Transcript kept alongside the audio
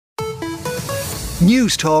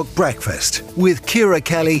News Talk Breakfast with Ciara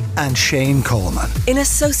Kelly and Shane Coleman. In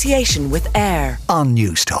association with AIR on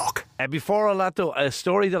News Talk. Before all that though, a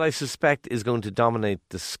story that I suspect is going to dominate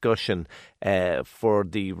discussion for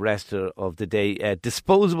the rest of the day.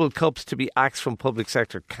 Disposable cups to be axed from public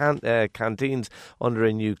sector canteens under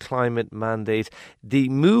a new climate mandate. The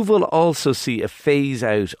move will also see a phase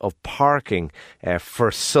out of parking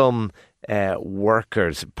for some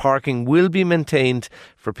workers. Parking will be maintained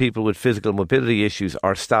for people with physical mobility issues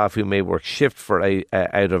or staff who may work shift for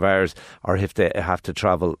out of hours or if they have to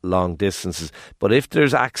travel long distances. But if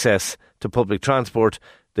there's access to public transport,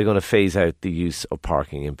 they're going to phase out the use of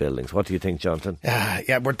parking in buildings. What do you think, Jonathan?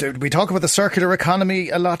 We talk about the circular economy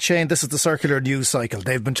a lot, Shane. This is the circular news cycle.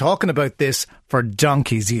 They've been talking about this for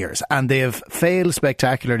donkey's years and they have failed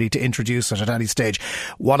spectacularly to introduce it at any stage.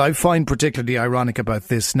 What I find particularly ironic about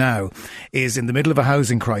this now is in the middle of a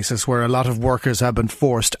housing crisis where a lot of workers have been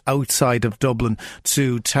forced outside of Dublin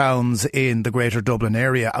to towns in the greater Dublin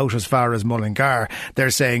area, out as far as Mullingar. They're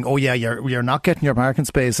saying, oh yeah, you're not getting your parking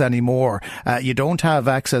space anymore. You don't have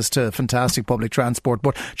access to fantastic public transport,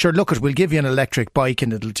 but sure, look, we'll give you an electric bike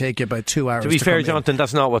and it'll take you about 2 hours. To be fair, Jonathan,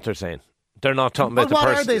 that's not what they're saying. They're not talking about the person.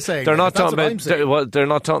 What are they saying? They're not talking about. They're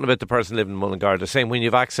not talking about the person living in Mullingar. They're saying when you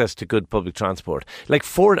have access to good public transport. Like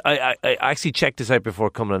I actually checked this out before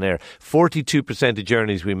coming on air. 42% of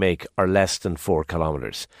journeys we make are less than 4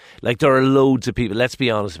 kilometres. Like there are loads of people. Let's be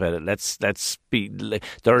honest about it.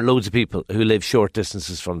 There are loads of people who live short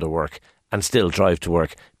distances from their work and still drive to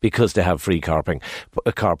work because they have free car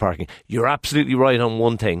parking. You're absolutely right on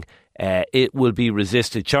one thing. It will be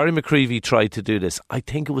resisted. Charlie McCreevy tried to do this. I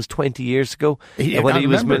think it was 20 years ago when he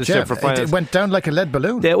was Minister for Finance. It went down like a lead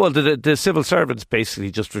balloon. The civil servants basically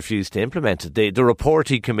just refused to implement it. The report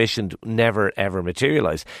he commissioned never ever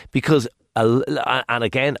materialised because, and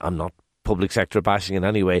again, I'm not public sector bashing in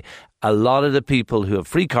any way, a lot of the people who have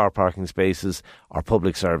free car parking spaces are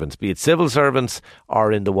public servants, be it civil servants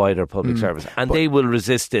or in the wider public service, and they will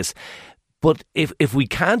resist this. But if we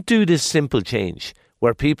can't do this simple change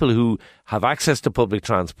where people who have access to public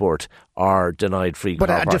transport are denied free car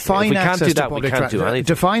parking. Define access to public transport.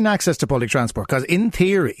 Define access to public transport, because in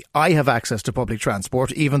theory, I have access to public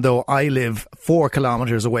transport, even though I live 4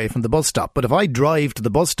 kilometres away from the bus stop. But if I drive to the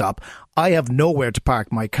bus stop, I have nowhere to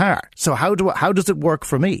park my car. So how does it work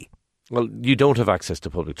for me? Well, you don't have access to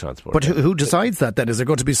public transport. But who decides that then? Is there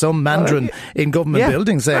going to be some mandarin in government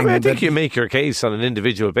buildings saying I think you make your case on an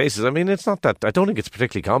individual basis. I mean, it's not that. I don't think it's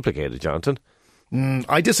particularly complicated, Jonathan.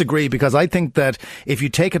 I disagree, because I think that if you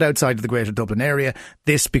take it outside of the greater Dublin area,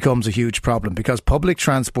 this becomes a huge problem, because public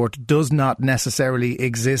transport does not necessarily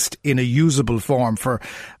exist in a usable form for,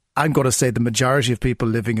 I'm going to say, the majority of people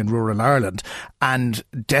living in rural Ireland, and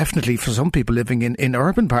definitely for some people living in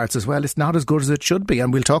urban parts as well. It's not as good as it should be.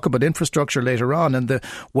 And we'll talk about infrastructure later on and the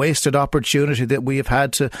wasted opportunity that we have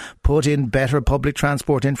had to put in better public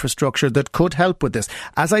transport infrastructure that could help with this.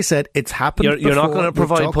 As I said, it's happened before. You're not going to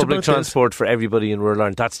provide public transport for everybody in rural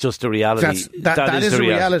Ireland. That's just the reality. That is the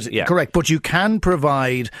reality. Yeah. Correct. But you can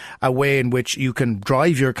provide a way in which you can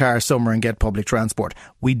drive your car somewhere and get public transport.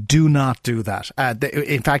 We do not do that.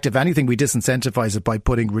 In fact, if anything, we disincentivise it by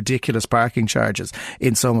putting ridiculous parking charges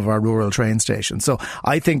in some of our rural train stations. So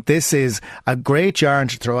I think this is a great yarn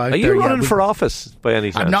to throw out. Are you running for office by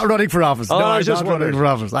any chance? I'm not running for office. Oh, no, I'm just running for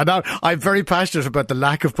office. I'm very passionate about the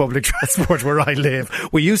lack of public transport where I live.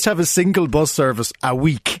 We used to have a single bus service a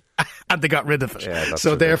week, and they got rid of it. Yeah,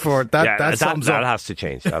 so therefore, that sums up. That has to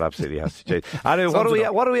change. That absolutely has to change. Anyway,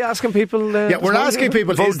 what are we asking people? We're asking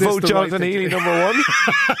people, vote Jonathan Healy number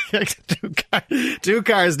 1. Two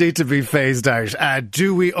cars need to be phased out.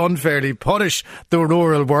 Do we unfairly punish the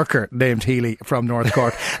rural worker named Healy from North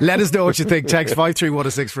Cork? Let us know what you think. Text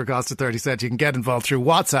 53106 for a cost of 30 cents. You can get involved through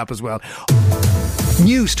WhatsApp as well.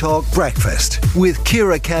 News Talk Breakfast with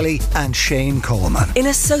Ciara Kelly and Shane Coleman. In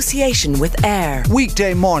association with AIR.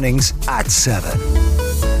 Weekday mornings at 7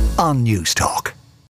 on News Talk.